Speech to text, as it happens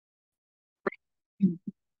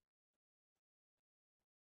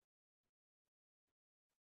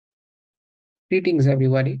Greetings,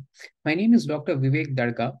 everybody. My name is Dr. Vivek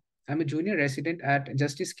Darga. I'm a junior resident at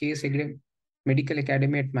Justice K.S. Hegde Medical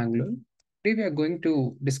Academy at Mangalore. Today, we are going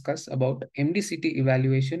to discuss about MDCT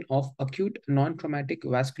evaluation of acute non-traumatic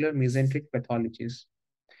vascular mesenteric pathologies.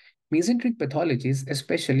 Mesenteric pathologies,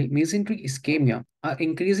 especially mesenteric ischemia, are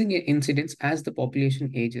increasing in incidence as the population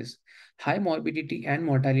ages. High morbidity and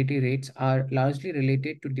mortality rates are largely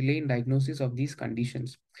related to delay in diagnosis of these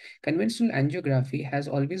conditions. Conventional angiography has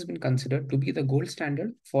always been considered to be the gold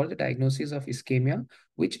standard for the diagnosis of ischemia,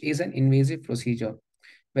 which is an invasive procedure.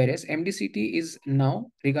 Whereas MDCT is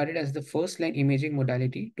now regarded as the first line imaging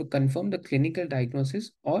modality to confirm the clinical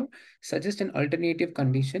diagnosis or suggest an alternative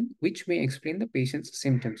condition which may explain the patient's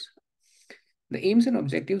symptoms. The aims and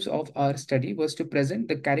objectives of our study was to present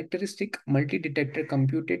the characteristic multi-detector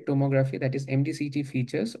computed tomography, that is MDCT,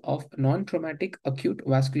 features of non-traumatic acute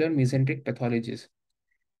vascular mesenteric pathologies.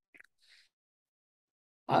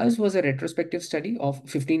 Ours was a retrospective study of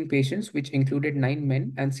 15 patients, which included 9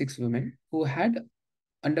 men and 6 women who had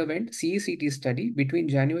underwent CECT study between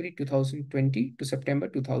January 2020 to September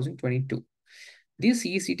 2022. These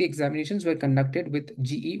CECT examinations were conducted with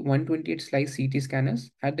GE 128 slice CT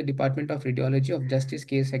scanners at the Department of Radiology of Justice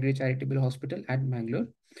K.S. Hegde Charitable Hospital at Mangalore.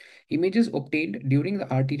 Images obtained during the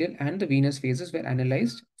arterial and the venous phases were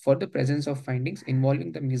analyzed for the presence of findings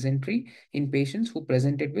involving the mesentery in patients who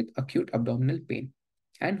presented with acute abdominal pain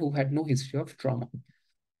and who had no history of trauma.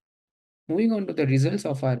 Moving on to the results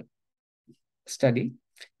of our study,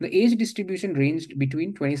 the age distribution ranged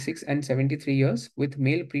between 26 and 73 years with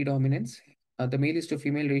male predominance. The male is to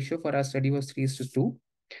female ratio for our study was 3:2.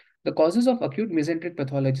 The causes of acute mesenteric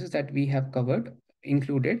pathologies that we have covered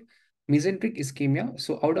included mesenteric ischemia.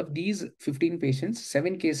 So out of these 15 patients,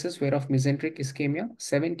 7 cases were of mesenteric ischemia,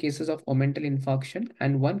 7 cases of omental infarction,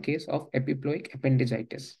 and 1 case of epiploic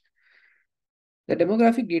appendicitis. The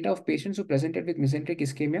demographic data of patients who presented with mesenteric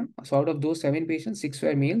ischemia, so out of those 7 patients, 6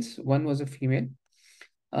 were males, 1 was a female.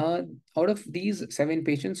 Out of these 7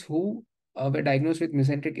 patients who were diagnosed with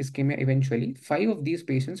mesenteric ischemia eventually, 5 of these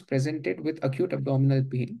patients presented with acute abdominal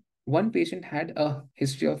pain. 1 patient had a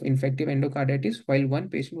history of infective endocarditis, while 1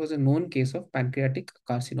 patient was a known case of pancreatic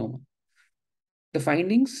carcinoma. The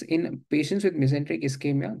findings in patients with mesenteric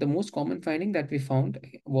ischemia, the most common finding that we found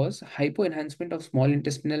was hypoenhancement of small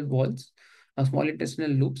intestinal walls, small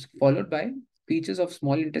intestinal loops, followed by features of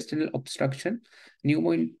small intestinal obstruction,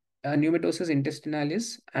 pneumatosis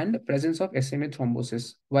intestinalis, and presence of SMA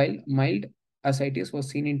thrombosis, while mild ascites was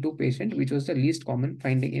seen in 2 patients, which was the least common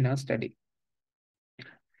finding in our study.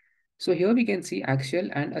 So here we can see axial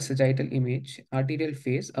and a sagittal image, arterial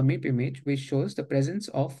phase, a MIP image, which shows the presence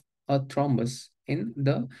of a thrombus in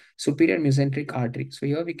the superior mesenteric artery. So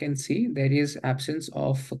here we can see there is absence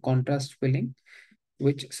of contrast filling,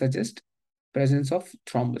 which suggests presence of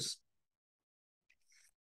thrombus.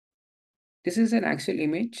 This is an axial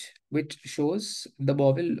image which shows the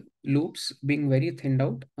bowel loops being very thinned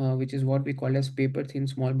out, which is what we call as paper thin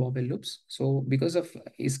small bowel loops. So because of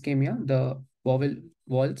ischemia, the bowel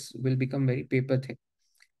walls will become very paper thin.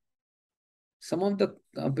 Some of the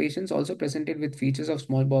patients also presented with features of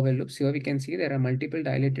small bowel loops. Here we can see there are multiple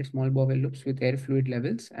dilated small bowel loops with air fluid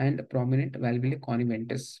levels and prominent valvulae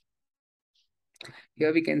conniventus.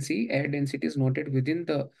 Here we can see air density is noted within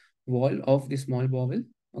the wall of the small bowel,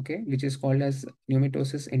 okay, which is called as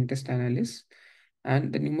pneumatosis intestinalis.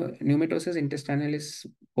 And the pneumatosis intestinalis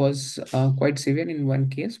was quite severe in 1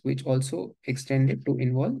 case, which also extended to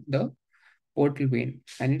involve the portal vein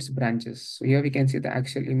and its branches. So here we can see the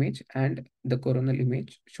axial image and the coronal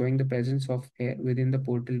image showing the presence of air within the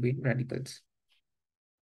portal vein radicals.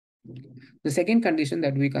 The second condition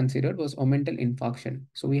that we considered was omental infarction.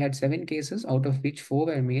 So we had 7 cases, out of which 4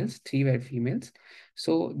 were males, 3 were females.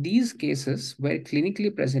 So these cases were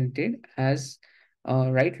clinically presented as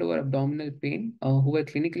right lower abdominal pain, who were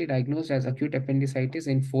clinically diagnosed as acute appendicitis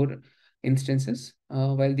in 4 instances,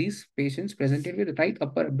 while these patients presented with right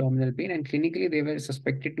upper abdominal pain and clinically they were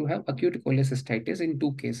suspected to have acute cholecystitis in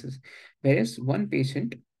 2 cases, whereas 1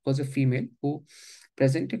 patient was a female who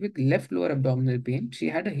presented with left lower abdominal pain. She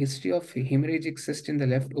had a history of hemorrhagic cyst in the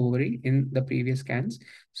left ovary in the previous scans.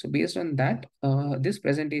 So based on that, this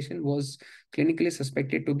presentation was clinically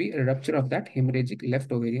suspected to be a rupture of that hemorrhagic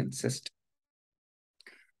left ovarian cyst.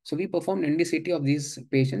 So we performed NDCT of these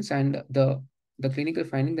patients, and the clinical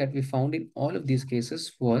finding that we found in all of these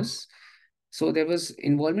cases was, so there was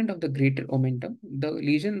involvement of the greater omentum. The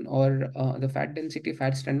lesion or the fat density,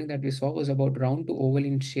 fat stranding that we saw was about round to oval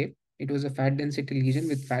in shape. It was a fat density lesion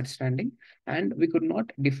with fat stranding, and we could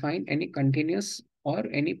not define any continuous or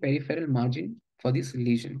any peripheral margin for this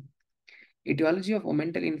lesion. Etiology of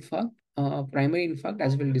omental infarct primary infarct,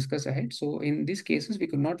 as we'll discuss ahead. So in these cases, we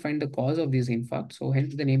could not find the cause of this infarct. So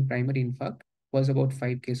hence the name primary infarct was about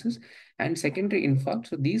 5 cases. And secondary infarct,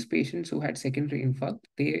 so these patients who had secondary infarct,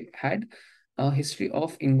 they had a history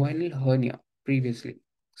of inguinal hernia previously.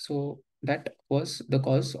 So that was the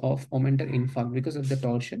cause of omental infarct because of the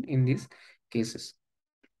torsion in these cases.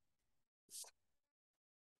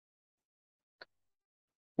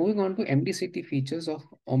 Moving on to MDCT features of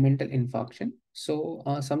omental infarction. So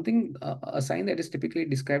a sign that is typically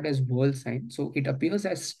described as whirl sign. So it appears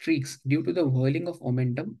as streaks due to the whirling of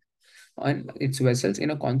omentum on its vessels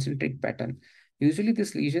in a concentric pattern. Usually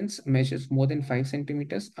these lesions measures more than 5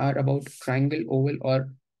 centimeters, are about triangle, oval, or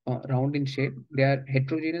round in shape. They are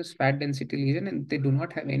heterogeneous fat density lesion and they do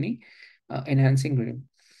not have any enhancing rim.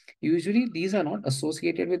 Usually, these are not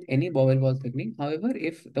associated with any bowel wall thickening. However,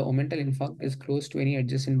 if the omental infarct is close to any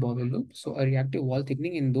adjacent bowel loop, so a reactive wall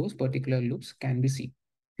thickening in those particular loops can be seen.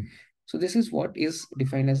 So this is what is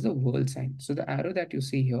defined as the whirl sign. So the arrow that you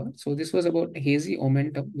see here, so this was about hazy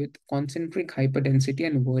omentum with concentric hyperdensity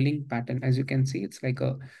and whirling pattern. As you can see, it's like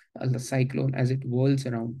a cyclone as it whirls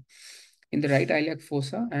around in the right iliac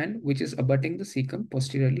fossa and which is abutting the cecum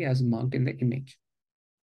posteriorly as marked in the image.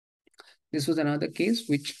 This was another case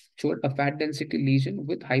which showed a fat density lesion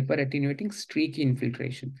with hyperattenuating streaky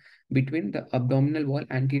infiltration between the abdominal wall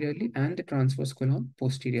anteriorly and the transverse colon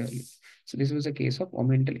posteriorly. So this was a case of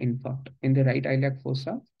omental infarct in the right iliac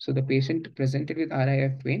fossa. So the patient presented with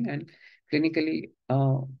RIF pain and clinically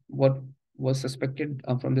what was suspected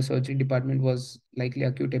from the surgery department was likely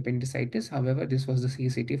acute appendicitis. However, this was the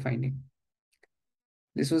CCT finding.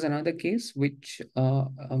 This was another case which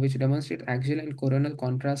demonstrate axial and coronal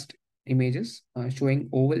contrast images showing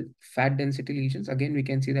oval fat density lesions. Again, we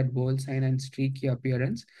can see that whirl sign and streaky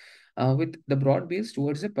appearance with the broad base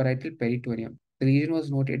towards the parietal peritoneum. The lesion was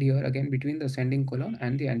noted here again between the ascending colon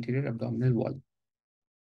and the anterior abdominal wall.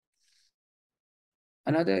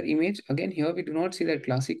 Another image, again here we do not see that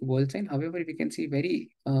classic whirl sign. However, we can see very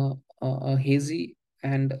hazy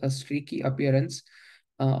and a streaky appearance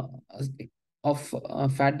uh, of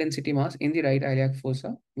fat density mass in the right iliac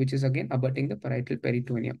fossa, which is again abutting the parietal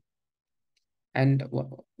peritoneum. And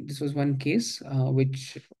this was one case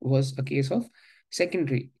which was a case of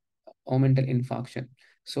secondary omental infarction.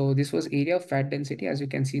 So this was area of fat density, as you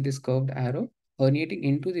can see this curved arrow herniating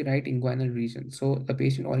into the right inguinal region. So the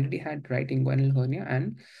patient already had right inguinal hernia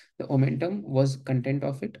and the omentum was content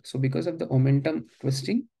of it. So because of the omentum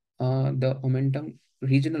twisting, the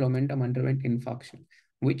regional omentum underwent infarction,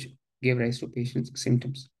 which gave rise to patient's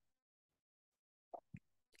symptoms.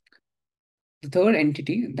 The third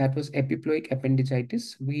entity, that was epiploic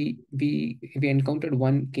appendicitis, we encountered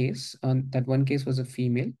one case. That one case was a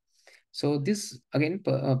female. So this again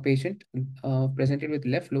patient presented with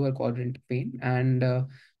left lower quadrant pain, and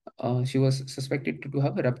she was suspected to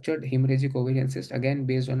have a ruptured hemorrhagic ovarian cyst, again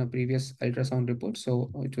based on a previous ultrasound report.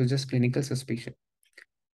 So it was just clinical suspicion.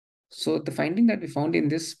 So the finding that we found in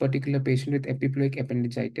this particular patient with epiploic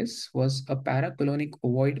appendicitis was a paracolonic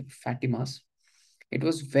ovoid fatty mass. It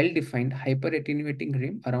was well-defined hyperattenuating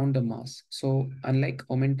rim around the mass. So unlike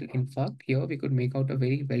omental infarct, here we could make out a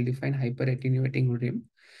very well-defined hyperattenuating rim,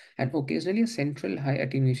 and occasionally a central high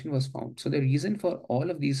attenuation was found. So the reason for all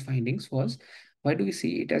of these findings was, why do we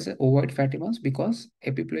see it as an ovoid fatty mass? Because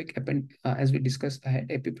as we discussed ahead,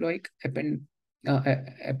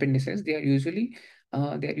 appendices, they are usually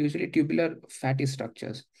tubular fatty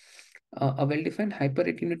structures. A well-defined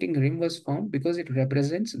hyperattenuating rim was found because it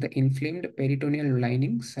represents the inflamed peritoneal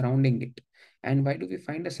lining surrounding it. And why do we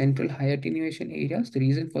find a central high attenuation areas? The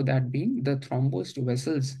reason for that being the thrombosed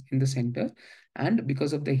vessels in the center, and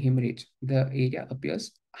because of the hemorrhage, the area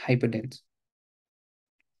appears hyperdense.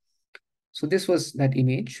 So this was that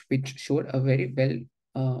image which showed a very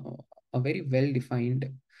well-defined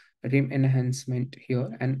rim enhancement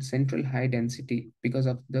here and central high density because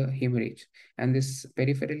of the hemorrhage. And this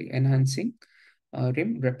peripherally enhancing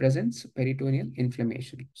rim represents peritoneal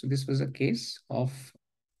inflammation. So this was a case of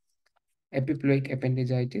epiploic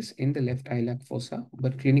appendicitis in the left iliac fossa,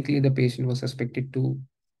 but clinically the patient was suspected to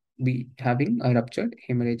be having a ruptured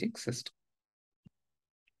hemorrhagic cyst.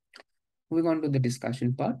 Moving on to the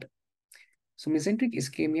discussion part. So mesenteric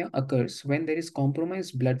ischemia occurs when there is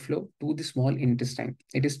compromised blood flow to the small intestine.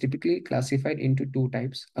 It is typically classified into two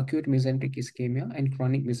types, acute mesenteric ischemia and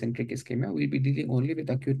chronic mesenteric ischemia. We'll be dealing only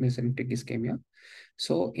with acute mesenteric ischemia.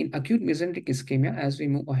 So in acute mesenteric ischemia, as we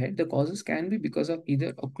move ahead, the causes can be because of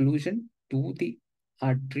either occlusion to the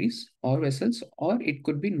arteries or vessels, or it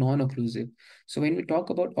could be non-occlusive. So when we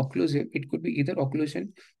talk about occlusive, it could be either occlusion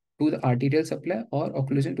to the arterial supply or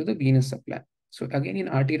occlusion to the venous supply. So again, in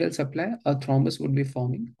arterial supply, a thrombus would be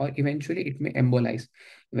forming, or eventually it may embolize.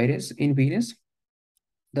 Whereas in venous,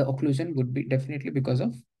 the occlusion would be definitely because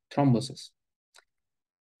of thrombosis.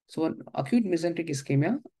 So acute mesenteric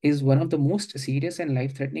ischemia is one of the most serious and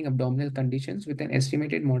life-threatening abdominal conditions with an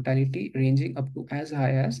estimated mortality ranging up to as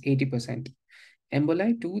high as 80%.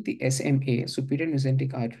 Emboli to the SMA, superior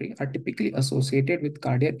mesenteric artery, are typically associated with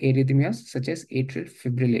cardiac arrhythmias such as atrial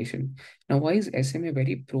fibrillation. Now, why is SMA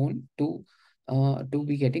very prone to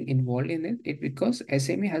be getting involved in it? It because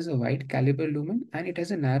SMA has a wide caliber lumen and it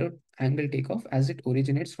has a narrow angle takeoff as it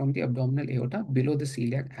originates from the abdominal aorta below the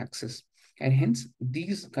celiac axis. And hence,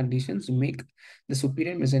 these conditions make the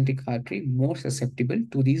superior mesenteric artery more susceptible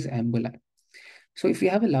to these emboli. So if you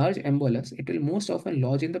have a large embolus, it will most often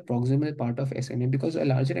lodge in the proximal part of SMA because a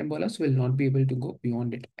larger embolus will not be able to go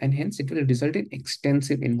beyond it, and hence it will result in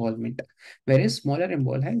extensive involvement. Whereas smaller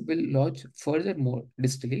emboli will lodge further more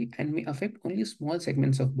distally and may affect only small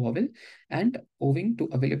segments of bowel, and owing to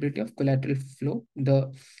availability of collateral flow,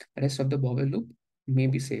 the rest of the bowel loop may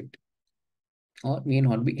be saved or may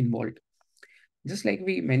not be involved. Just like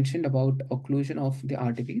we mentioned about occlusion of the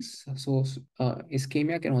arteries, so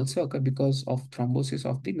ischemia can also occur because of thrombosis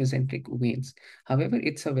of the mesenteric veins. However,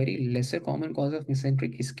 it's a very lesser common cause of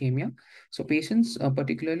mesenteric ischemia. So patients,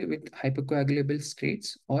 particularly with hypercoagulable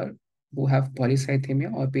states or who have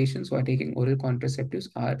polycythemia, or patients who are taking oral contraceptives,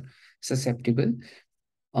 are susceptible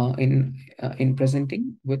in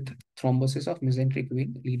presenting with thrombosis of mesenteric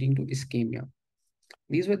vein leading to ischemia.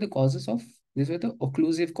 These were the causes of These were the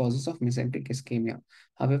occlusive causes of mesenteric ischemia.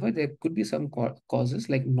 However, there could be some causes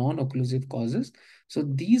like non-occlusive causes. So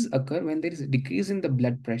these occur when there is a decrease in the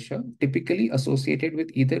blood pressure, typically associated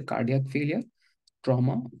with either cardiac failure,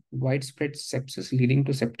 trauma, widespread sepsis leading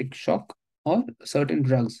to septic shock, or certain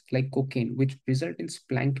drugs like cocaine, which result in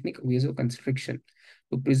splanchnic vasoconstriction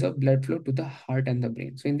to preserve blood flow to the heart and the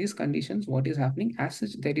brain. So in these conditions, what is happening? As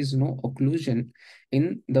such, there is no occlusion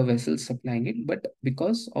in the vessels supplying it, but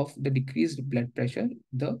because of the decreased blood pressure,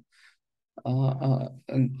 the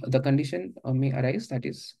condition may arise, that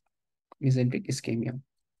is mesenteric ischemia.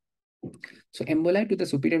 So emboli to the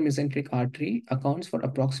superior mesenteric artery accounts for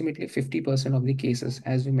approximately 50% of the cases.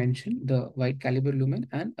 As we mentioned, the wide caliber lumen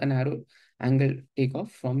and a narrow angle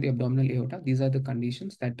takeoff from the abdominal aorta. These are the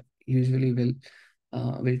conditions that usually will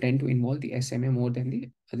tend to involve the SMA more than the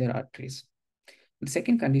other arteries. The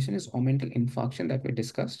second condition is omental infarction that we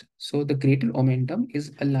discussed. So the greater omentum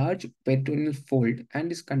is a large peritoneal fold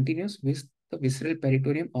and is continuous with the visceral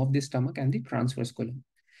peritoneum of the stomach and the transverse colon.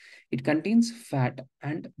 It contains fat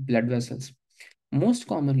and blood vessels. Most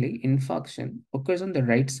commonly, infarction occurs on the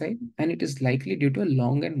right side and it is likely due to a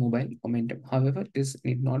long and mobile omentum. However, this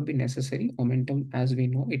need not be necessary. Omentum, as we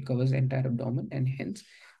know, it covers the entire abdomen, and hence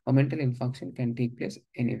omental infarction can take place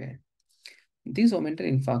anywhere. This omental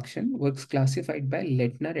infarction was classified by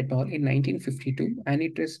Lettner et al. In 1952, and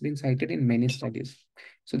it has been cited in many studies.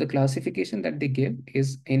 So the classification that they give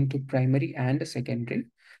is into primary and secondary.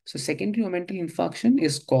 So secondary omental infarction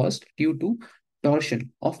is caused due to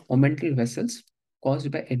torsion of omental vessels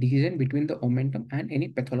caused by adhesion between the omentum and any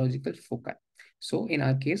pathological foci. So in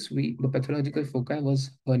our case, the pathological foci was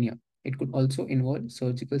hernia. It could also involve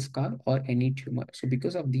surgical scar or any tumor. So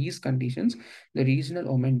because of these conditions, the regional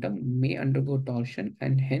omentum may undergo torsion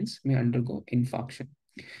and hence may undergo infarction.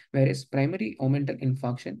 Whereas primary omental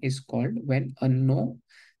infarction is called when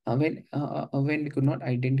when we could not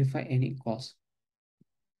identify any cause.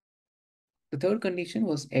 The third condition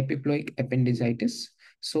was epiploic appendicitis.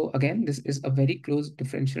 So again, this is a very close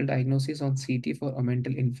differential diagnosis on CT for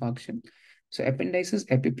omental infarction. So appendices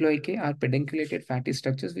epiploicae are pedunculated fatty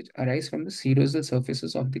structures which arise from the serosal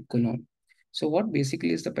surfaces of the colon. So what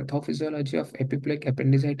basically is the pathophysiology of epiploic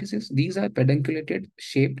appendicitis is these are pedunculated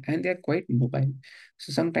shaped and they are quite mobile.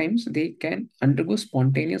 So sometimes they can undergo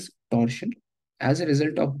spontaneous torsion, as a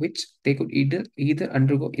result of which they could either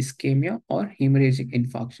undergo ischemia or hemorrhagic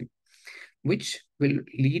infarction, which will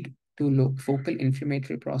lead to focal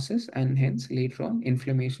inflammatory process and hence later on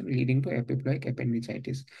inflammation leading to epiploic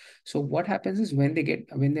appendicitis. So what happens is when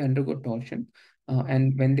they undergo torsion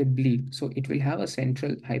and when they bleed, so it will have a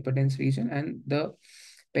central hyperdense region, and the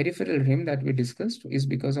peripheral rim that we discussed is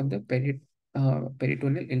because of the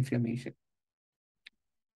peritoneal inflammation.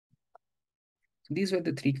 These were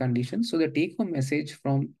the three conditions. So the take-home message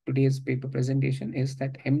from today's paper presentation is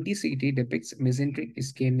that MDCT depicts mesenteric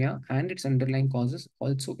ischemia and its underlying causes,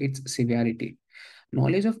 also its severity.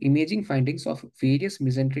 Knowledge of imaging findings of various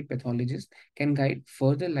mesenteric pathologies can guide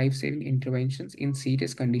further life-saving interventions in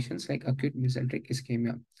serious conditions like acute mesenteric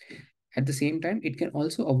ischemia. At the same time, it can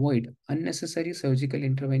also avoid unnecessary surgical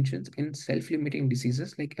interventions in self-limiting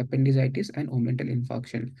diseases like appendicitis and omental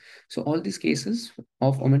infarction. So all these cases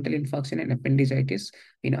of omental infarction and appendicitis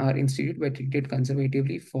in our institute were treated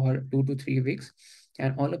conservatively for 2 to 3 weeks.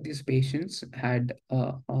 And all of these patients had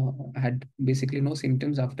basically no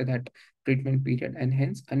symptoms after that treatment period, and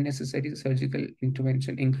hence unnecessary surgical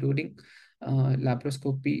intervention, including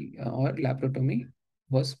laparoscopy or laparotomy,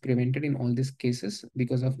 was prevented in all these cases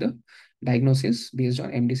because of the diagnosis based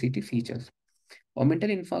on MDCT features. Omental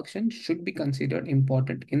infarction should be considered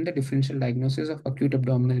important in the differential diagnosis of acute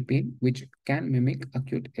abdominal pain, which can mimic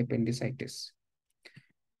acute appendicitis.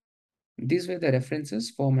 These were the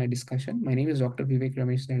references for my discussion. My name is Dr. Vivek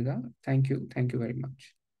Ramesh Nerga. Thank you. Thank you very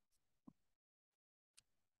much.